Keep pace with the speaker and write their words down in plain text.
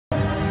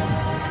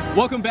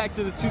Welcome back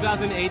to the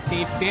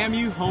 2018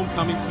 FAMU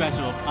Homecoming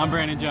Special. I'm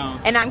Brandon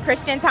Jones. And I'm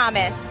Christian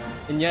Thomas.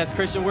 And yes,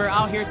 Christian, we're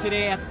out here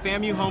today at the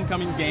FAMU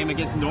Homecoming game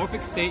against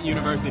Norfolk State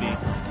University.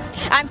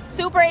 I'm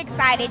super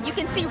excited. You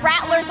can see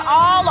Rattlers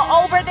all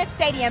over the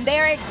stadium. They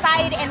are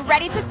excited and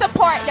ready to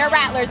support their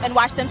Rattlers and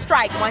watch them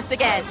strike once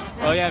again.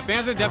 Oh yeah,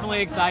 fans are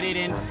definitely excited,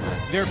 and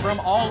they're from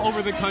all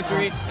over the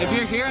country. If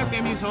you're here at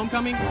FAMU's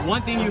homecoming,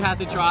 one thing you have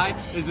to try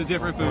is the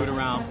different food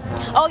around.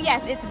 Oh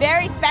yes, it's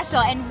very special,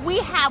 and we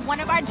have one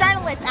of our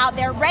journalists out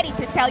there ready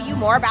to tell you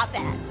more about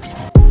that.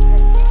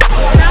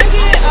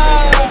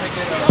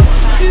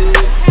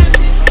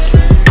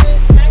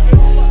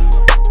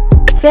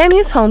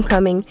 FAMU's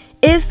homecoming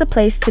is the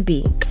place to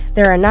be.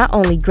 There are not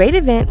only great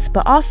events,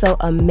 but also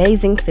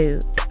amazing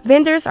food.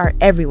 Vendors are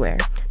everywhere.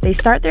 They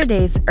start their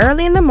days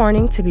early in the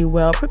morning to be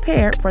well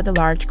prepared for the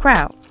large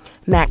crowd.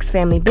 Max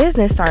Family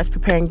Business starts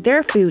preparing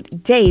their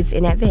food days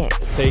in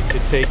advance. It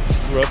takes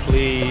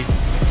roughly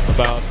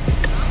about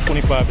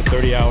 25 to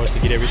 30 hours to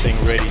get everything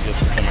ready just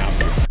to come out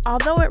here.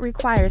 Although it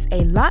requires a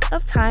lot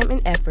of time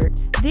and effort,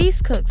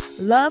 these cooks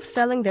love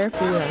selling their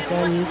food on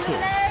FAMU's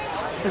here.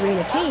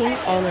 Serena King,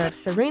 owner of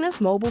Serena's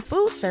Mobile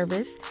Food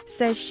Service,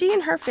 says she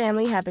and her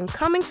family have been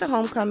coming to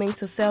homecoming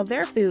to sell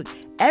their food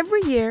every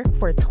year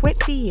for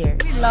 20 years.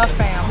 We love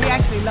FAM. We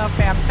actually love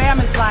FAM. FAM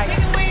is like,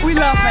 we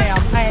love FAM.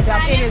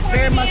 And it is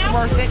very much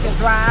worth it to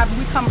drive.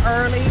 We come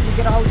early, we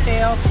get a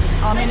hotel,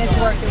 and it's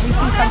worth it. We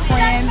see some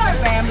friends and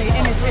family,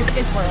 and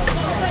it's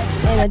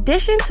worth it. In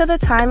addition to the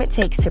time it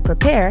takes to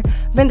prepare,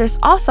 vendors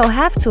also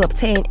have to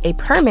obtain a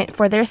permit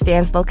for their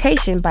stand's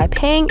location by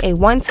paying a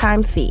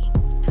one-time fee.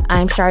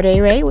 I'm Sade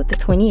Ray with the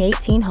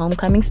 2018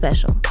 Homecoming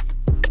Special.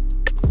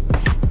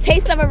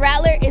 Taste of a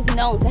Rattler is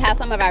known to have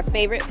some of our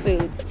favorite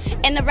foods,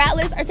 and the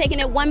Rattlers are taking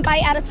it one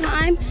bite at a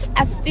time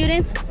as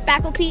students,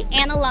 faculty,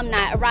 and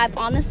alumni arrive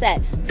on the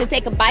set to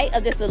take a bite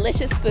of this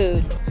delicious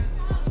food.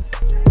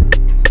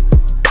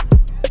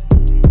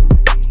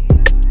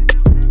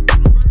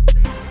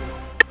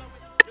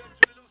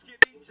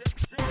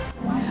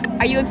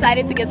 Are you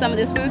excited to get some of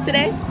this food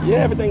today? Yeah,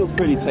 everything was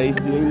pretty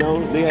tasty, you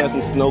know. They had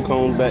some snow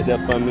cones back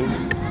there for me.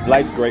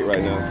 Life's great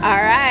right now.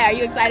 All right, are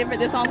you excited for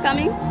this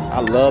homecoming? I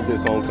love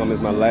this homecoming.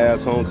 It's my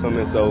last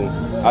homecoming, so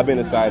I've been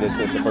excited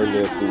since the first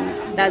day of school.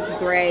 That's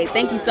great.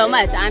 Thank you so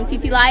much. I'm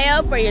Titi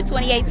Layo for your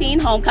 2018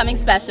 Homecoming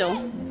Special.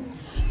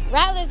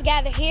 Rattlers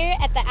gather here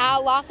at the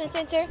Al Lawson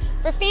Center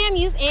for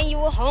FAMU's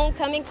annual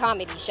Homecoming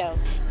Comedy Show.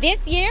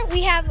 This year,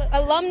 we have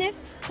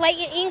alumnus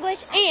Clayton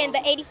English and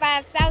the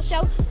 85 South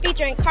Show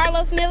featuring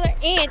Carlos Miller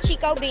and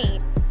Chico Bean.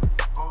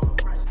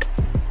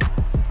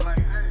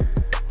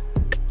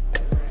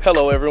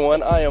 Hello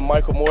everyone, I am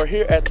Michael Moore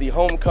here at the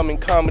Homecoming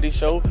Comedy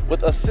Show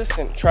with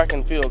assistant track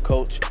and field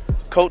coach,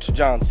 Coach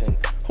Johnson.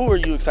 Who are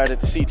you excited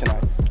to see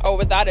tonight? Oh,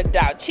 without a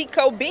doubt,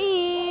 Chico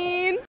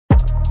Bean.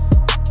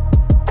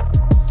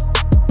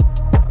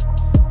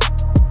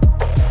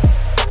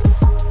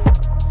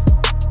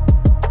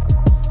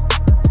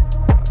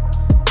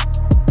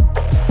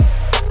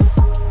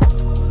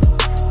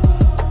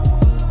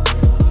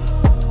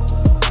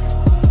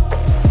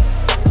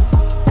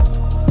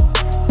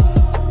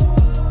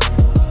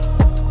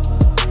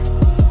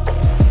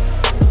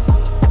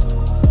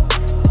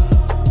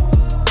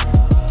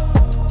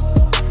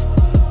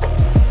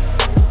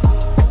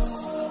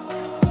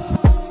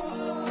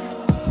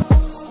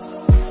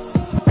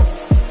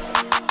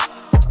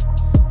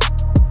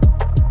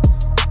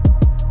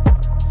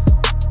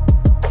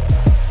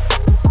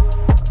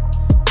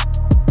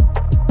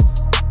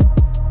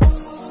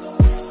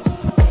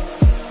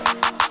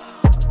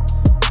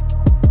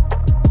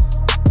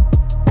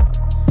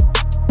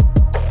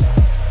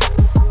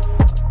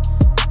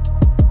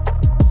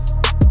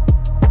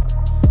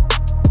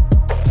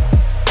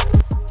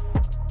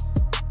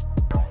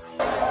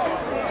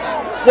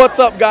 What's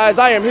up guys,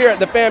 I am here at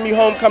the FAMU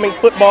Homecoming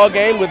football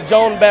game with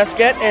Joan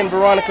Basquette and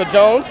Veronica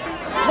Jones.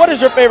 What is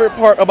your favorite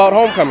part about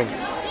homecoming?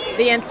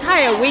 The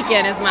entire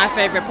weekend is my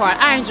favorite part.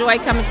 I enjoy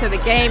coming to the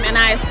game, and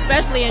I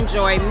especially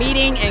enjoy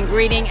meeting and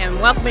greeting and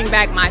welcoming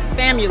back my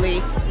family,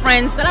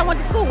 friends that I went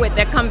to school with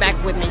that come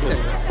back with me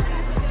too.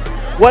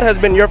 What has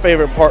been your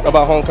favorite part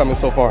about homecoming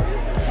so far?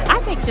 I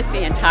think just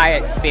the entire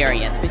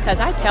experience, because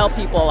I tell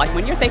people, like,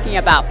 when you're thinking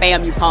about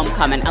FAMU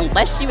homecoming,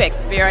 unless you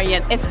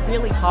experience, it's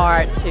really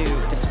hard to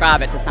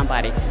describe it to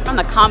somebody. From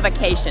the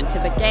convocation to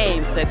the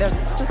games, so there's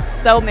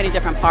just so many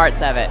different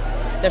parts of it.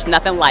 There's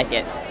nothing like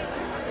it.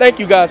 Thank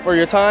you guys for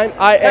your time.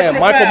 I am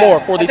Michael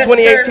Moore for the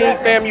 2018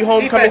 FAMU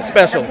Homecoming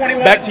Special.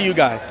 Back to you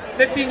guys.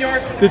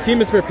 The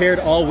team is prepared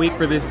all week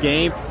for this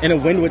game, and a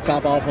win would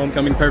top off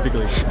homecoming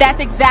perfectly.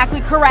 That's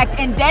exactly correct,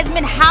 and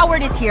Desmond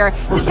Howard is here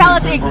to tell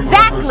us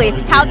exactly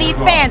how these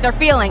fans are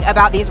feeling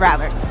about these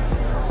Rattlers.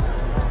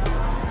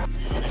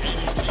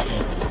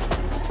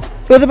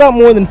 It was about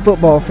more than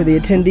football for the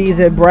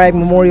attendees at Bragg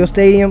Memorial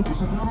Stadium.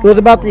 It was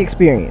about the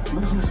experience.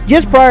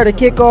 Just prior to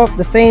kickoff,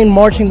 the famed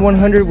Marching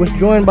 100 was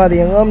joined by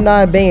the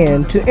alumni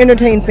band to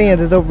entertain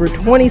fans as over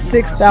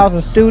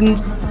 26,000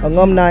 students,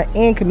 alumni,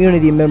 and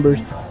community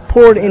members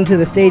poured into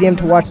the stadium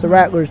to watch the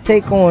Rattlers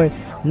take on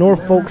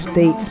Norfolk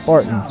State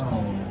Spartans.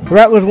 The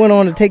Rattlers went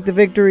on to take the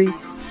victory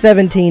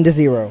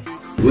 17-0.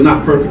 We're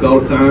not perfect all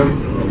the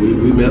time.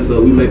 We mess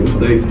up, we make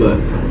mistakes, but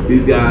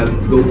these guys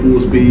go full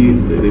speed.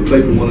 They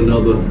play for one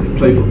another. They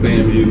play for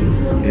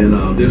FAMU,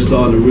 and they're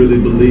starting to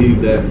really believe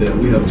that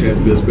we have a chance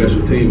to be a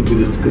special team if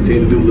we just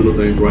continue to do little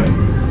things right.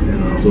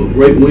 And so a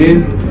great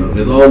win.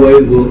 As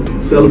always, we'll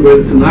celebrate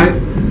it tonight,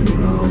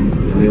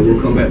 and then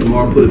we'll come back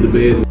tomorrow, put it to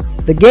bed.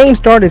 The game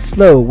started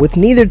slow, with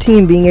neither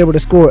team being able to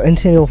score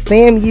until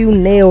FAMU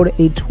nailed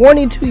a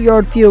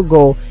 22-yard field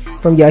goal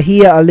from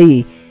Yahia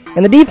Ali,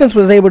 and the defense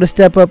was able to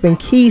step up in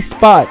key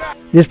spots.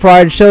 This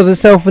pride shows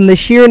itself in the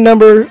sheer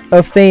number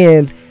of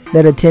fans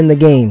that attend the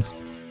games.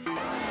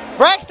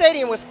 Bragg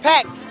Stadium was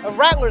packed of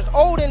Rattlers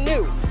old and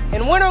new.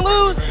 And win or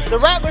lose, the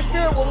Rattler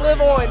spirit will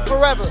live on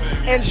forever.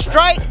 And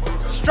strike,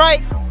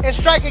 strike, and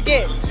strike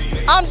again.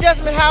 I'm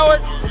Desmond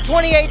Howard, the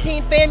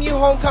 2018 FAMU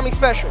Homecoming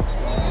Special.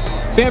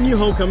 FAMU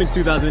Homecoming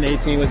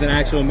 2018 was an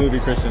actual movie,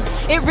 Christian.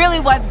 It really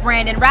was,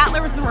 Brandon.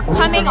 Rattlers were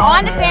coming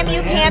on the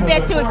FAMU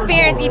campus to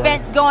experience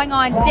events going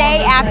on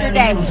day after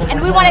day. And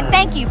we want to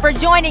thank you for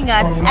joining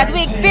us as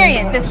we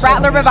experience this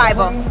Rattler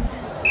revival.